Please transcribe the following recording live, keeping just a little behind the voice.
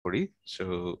করি। সো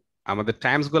আমাদের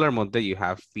টাইমস গুলোর মধ্যে you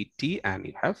have PT and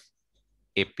you have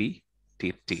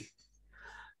APTT.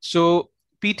 So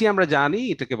PT আমরা জানি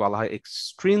এটাকে বলা হয়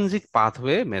এক্সট্রিনজিক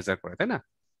পাথওয়ে মেজার করে, তাই না?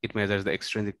 ইট measures the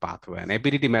extrinsic pathway and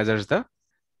APTT measures the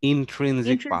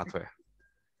intrinsic Intrinsic. Pathway.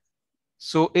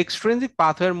 So extrinsic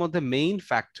পাথওয়ের মধ্যে মেইন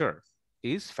ফ্যাক্টর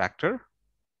ইজ ফ্যাক্টর,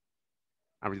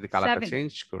 আমরা যদি কালারটা 7.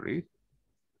 চেঞ্জ করি,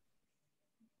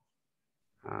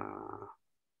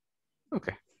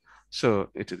 ওকে, so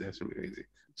it is easy.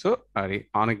 So আরে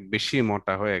অনেক বেশি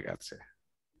মোটা হয়ে গেছে।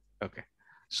 ওকে,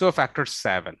 সো ফ্যাক্টর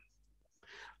 7।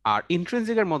 আর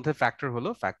ইন্ট্রিনজিকের মধ্যে ফ্যাক্টর হলো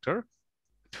ফ্যাক্টর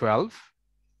 12,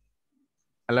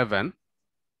 11,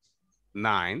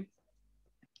 9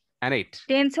 and 8।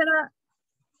 10 ছাড়া,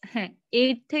 হ্যাঁ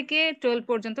 8 থেকে 12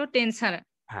 পর্যন্ত 10 ছাড়া।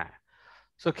 হ্যাঁ,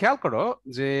 সো খেয়াল করো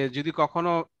যে যদি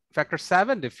কখনো ফ্যাক্টর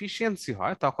 7 ডেফিসিয়েন্সি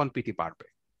হয় তখন পিটি পারবে,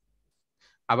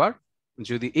 আবার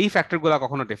যদি এই ফ্যাক্টর গুলা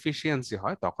কখনো ডেফিসিয়েন্সি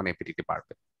হয় তখন এপিটিটি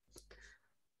পারবে।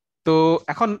 তো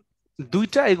এখন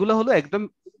দুইটা এগুলো হলো একদম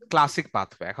ক্লাসিক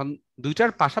পাথওয়ে। এখন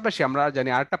দুইটার পাশাপাশি আমরা জানি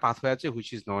আরেকটা পাথওয়ে আছে which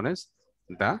is known as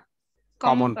the common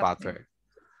common pathway. Pathway.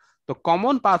 তো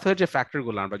কমন পাথওয়ে যে ফ্যাক্টর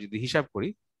গুলো আমরা যদি হিসাব করি,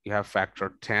 you have factor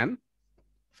 10,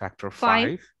 factor 5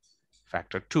 5,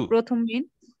 factor 2 প্রথম দিন।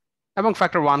 এবং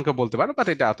ফ্যাক্টর 1 কে বলতে পারো, বাট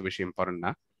এটা এত বেশি ইম্পর্টেন্ট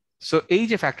না। সো এই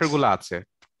যে ফ্যাক্টর গুলো আছে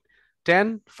 10,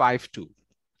 5, 2,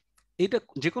 এটা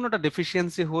যে কোনোটা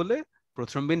ডেফিসিয়েন্সি হলে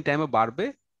প্রথ্রম্বিন টাইমও বাড়বে,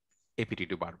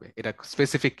 এপিটিটিও বাড়বে। এটা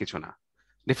স্পেসিফিক কিছু না,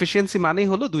 ডেফিসিয়েন্সি মানেই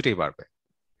হলো দুইটাই বাড়বে।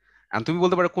 আর তুমি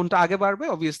বলতে পারো কোনটা আগে বাড়বে,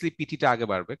 অবভিয়াসলি পিটিটা আগে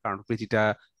বাড়বে কারণ পিটিটা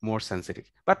মোর সেন্সিটিভ,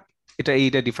 বাট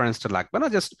এইটা ডিফারেন্সটা লাগবে না,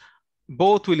 just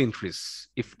both will increase.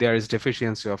 If there is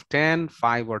deficiency of 10,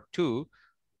 5 or 2,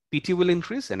 PT will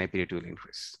increase and APT will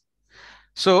increase.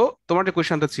 So তোমার যে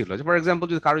কোয়েশ্চনটা ছিল যে ফর এক্সাম্পল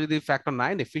যদি কারো যদি ফ্যাক্টর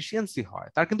 9 এফিসিয়েন্সি হয়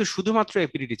তার কিন্তু শুধুমাত্র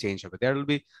এপিডিটি চেঞ্জ হবে, there will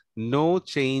be no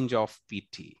change of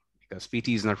PT because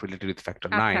PT is not related with factor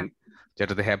আচ্ছা 9,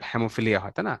 যেটাতে হেমোফিলিয়া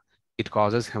হয়, তাই না? It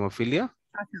causes haemophilia.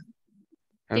 আচ্ছা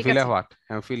ঠিক হেমোফিলিয়া আছে। হোয়াট?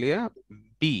 হেমোফিলিয়া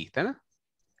বি, তাই না?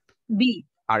 বি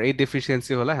আর এই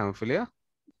ডেফিসিয়েন্সি হলো haemophilia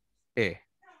A,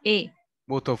 A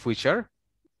both of which are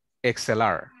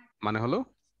XLR, মানে হলো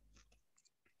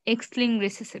X-linked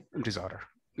recessive। ডিসঅর্ডার।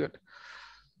 গুড।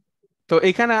 তো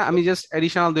এখানে আমি জাস্ট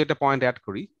এডিশনাল দুইটা পয়েন্ট অ্যাড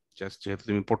করি, জাস্ট যেহেতু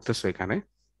তুমি পড়তেছো এখানে।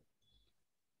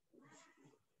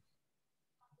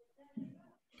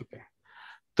 ওকে,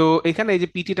 তো এখানে এই যে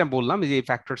পিটিটা বললাম, এই যে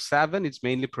factor 7 is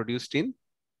mainly produced in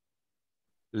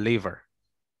liver.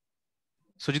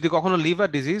 So যদি কখনো লিভার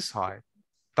ডিজিজ হয়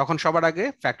তখন সবার আগে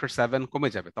ফ্যাক্টর 7 কমে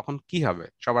যাবে, তখন কি হবে?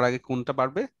 সবার আগে কোনটা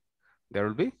বাড়বে? There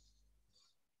will be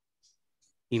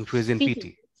increase in PT.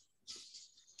 PT.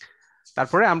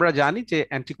 তারপরে আমরা জানি যে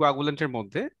অ্যান্টিকোয়াগুলেন্টের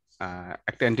মধ্যে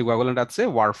একটা অ্যান্টিকোয়াগুলেন্ট আছে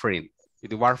ওয়ারফারিন।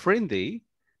 যদি ওয়ারফারিন দেই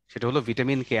সেটা হলো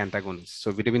vitamin K antagonist. So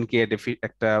vitamin K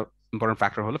একটা ইম্পর্টেন্ট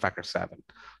ফ্যাক্টর হলো ফ্যাক্টর 7।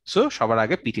 সো সবার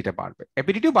আগে পিটিটা বাড়বে,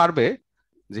 এপিটিটিও বাড়বে,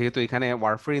 যেহেতু এখানে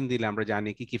ওয়ারফারিন দিলে আমরা জানি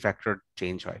কি কি ফ্যাক্টর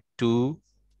চেঞ্জ হয়, 2,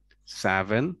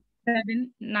 7, 7,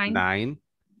 9, 9,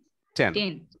 10।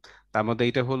 10। তার মধ্যে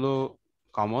এটা হলো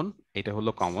কমন, এটা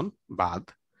হলো কমন বাদ,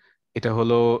 এটা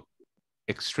হলো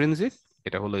এক্সট্রিনজিক,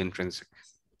 এটা হলো ইন্ট্রিনজিক।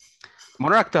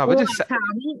 মনে রাখতে ও হবে যে আচ্ছা,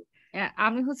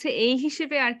 আমি হচ্ছে এই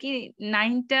হিসেবে আর কি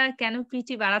 9টা কেন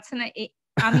পিটি বাড়াচ্ছে না,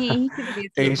 আমি এই হিসেবে এই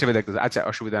দিয়েছিলাম। হিসেবে দেখতে, আচ্ছা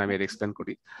অসুবিধা নেই, আমি এটা এক্সপ্লেন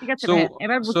করি। ঠিক আছে সো ভাইয়া,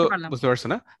 এবার সো বুঝতে পারলাম। বুঝতে পারছো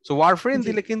না? সো ওয়ারফারিন জি।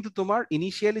 দিলে কিন্তু তোমার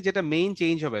ইনিশিয়ালি যেটা মেইন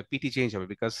চেঞ্জ হবে পিটি চেঞ্জ হবে,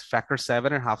 বিকজ ফ্যাক্টর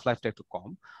 7 এর হাফ লাইফটা একটু কম,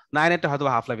 9 এরটা হয়তো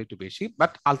হাফ লাইফ একটু বেশি,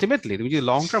 বাট আলটিমেটলি তুমি যদি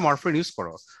লং টার্ম ওয়ারফারিন ইউজ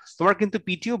করো তোমার কিন্তু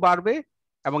পিটিও বাড়বে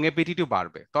এবং এপিটিটিও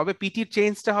বাড়বে, তবে পিটির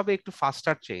চেঞ্জটা হবে একটু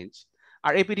ফাস্টার চেঞ্জ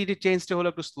আর এপিটিটির চেঞ্জটা হলো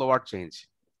একটু স্লোয়ার চেঞ্জ।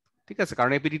 ঠিক আছে,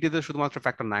 কারণ এপিডিটি তে শুধুমাত্র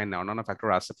ফ্যাক্টর 9 না, অন্যান্য ফ্যাক্টর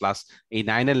আছে, প্লাস এই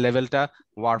 9 এর লেভেলটা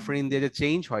ওয়ারফারিন দিয়ে যে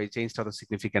চেঞ্জ হয় চেঞ্জটা তো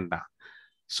সিগনিফিকেন্ট না।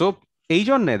 সো এই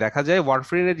জন্য দেখা যায়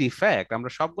ওয়ারফারিনের ইফেক্ট আমরা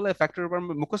সবগুলো ফ্যাক্টরের উপর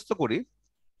মুখস্থ করি,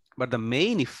 but the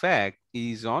main effect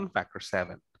is on factor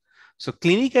 7। So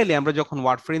clinically আমরা যখন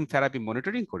ওয়ারফারিন থেরাপি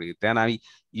মনিটরিং করি then I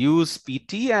use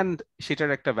PT and সেটার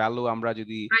একটা ভ্যালু আমরা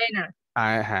যদি আয়নার।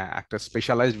 হ্যাঁ একটা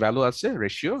স্পেশালাইজড ভ্যালু আছে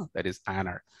ratio, that is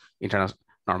INR, internal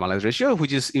normalized ratio,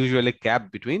 which is usually capped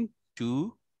between 2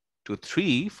 to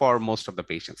 3 for most of the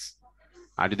patients.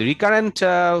 আর যদি রিকারেন্ট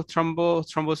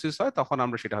থ্রম্বোসিস হয় তখন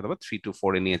আমরা সেটা হয়তো 3 to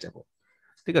 4 এ নিয়ে যাব।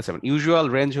 ঠিক আছে, ইউজুয়াল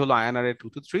রেঞ্জ হলো আইএনআর এর 2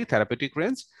 to 3 থেরাপিউটিক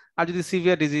রেঞ্জ, আর যদি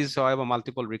সিভিয়ার ডিজিজ হয় বা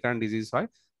মাল্টিপল রিকারেন্ট ডিজিজ হয়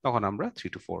তখন আমরা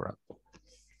 3 to 4 রাখবো।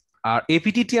 আর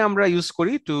এপিটিটি আমরা ইউজ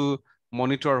করি two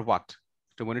monitor what?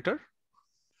 Two monitor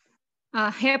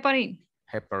heparin.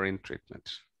 Heparin treatment,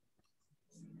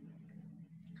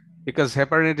 because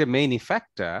হেপারিনের যে মেইন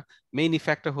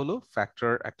ইফেক্টটা হলো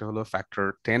ফ্যাক্টর, একটা হলো ফ্যাক্টর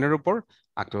 10 এর উপর,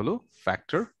 একটা হলো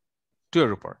ফ্যাক্টর 2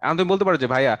 এর উপর। এখন তুমি বলতে পারো যে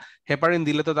ভাইয়া হেপারিন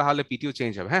দিলে তো তাহলে পিটিও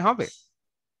চেঞ্জ হবে। হ্যাঁ হবে,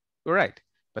 right,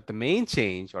 But the main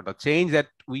change or the change that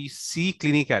we see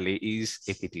clinically is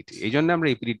APTT. এই জন্য আমরা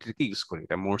APTT কে ইউজ করি,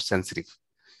 এটা মোর সেন্সিটিভ।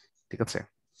 ঠিক আছে,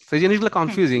 তো এই জিনিসগুলো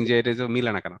কনফিউজিং যে এটা যে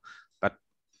মিলে না কেন, বাট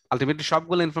আলটিমেটলি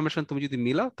সবগুলো ইনফরমেশন তুমি যদি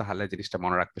মিলাও তাহলে জিনিসটা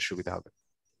মনে রাখতে সুবিধা হবে।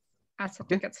 আচ্ছা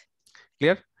ওকে, ঠিক আছে।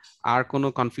 ক্লিয়ার? আর কোনো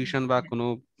কনফিউশন বা কোনো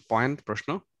পয়েন্ট, প্রশ্ন?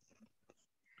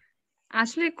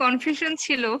 আসলে কনফিউশন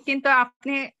ছিল, কিন্তু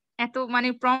আপনি এত মানে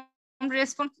প্রম্পট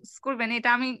রেসপন্স করবেন এটা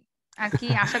আমি আর কি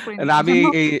আশা করিনি। না, আমি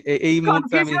এজন্য এই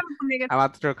মুহূর্তে আমি কনফিউশন ভুলে গেছি।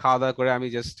 মাত্র খাওয়া দাওয়া করে আমি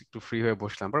জাস্ট একটু ফ্রি হয়ে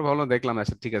বসলাম, পরে ভাবলাম, দেখলাম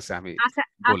আচ্ছা ঠিক আছে আমি আচ্ছা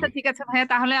আচ্ছা বলি। ঠিক আছে ভাইয়া,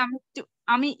 তাহলে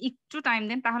আমি একটু টাইম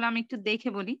দেন, তাহলে আমি একটু দেখে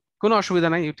বলি। কোনো অসুবিধা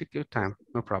নাই, you take your time,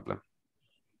 no problem.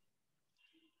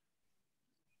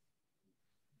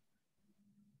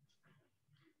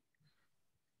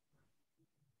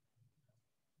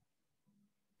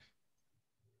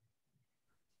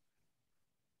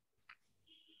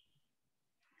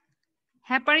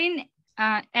 Heparin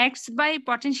acts by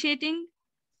potentiating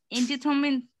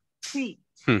এন্টিথ্রম্বিন 3।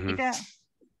 হুম হুম এটা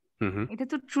হুম হুম, এটা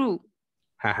তো ট্রু।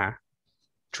 হ্যাঁ হ্যাঁ,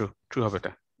 ট্রু ট্রু হবে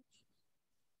এটা।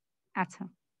 আচ্ছা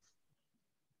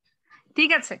ঠিক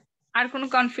আছে, আর কোনো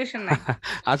কনফিউশন নাই।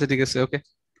 আচ্ছা ঠিক আছে, ওকে,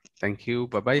 thank you,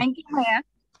 bye bye. Thank you ভাইয়া।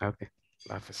 ওকে,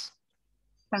 হাফেজ।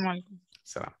 আসসালামু আলাইকুম।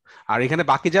 সালাম। আর এখানে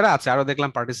বাকি যারা আছে আরো দেখলাম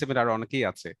পার্টিসিপেন্ট আরো অনেকেই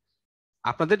আছে,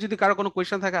 আপনাদের যদি কারো কোনো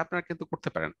কোয়েশ্চেন থাকে আপনারা কিন্তু করতে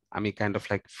পারেন, আমি কাইন্ড অফ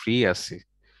লাইক ফ্রি আছি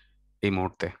এই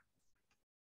মুহূর্তে।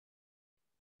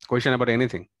 Question about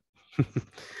anything?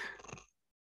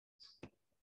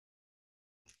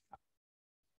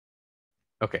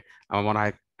 ওকে, আমার মনে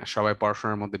হয় সবাই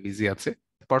পড়াশোনার মধ্যে বিজি আছে,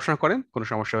 পড়াশোনা করেন, কোনো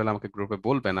সমস্যা হলে আমাকে গ্রুপে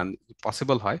বলবেন, আর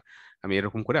পসিবল হয় আমি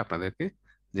এরকম করে আপনাদেরকে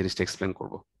জিনিসটা এক্সপ্লেন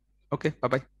করব। ওকে, বাই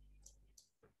বাই।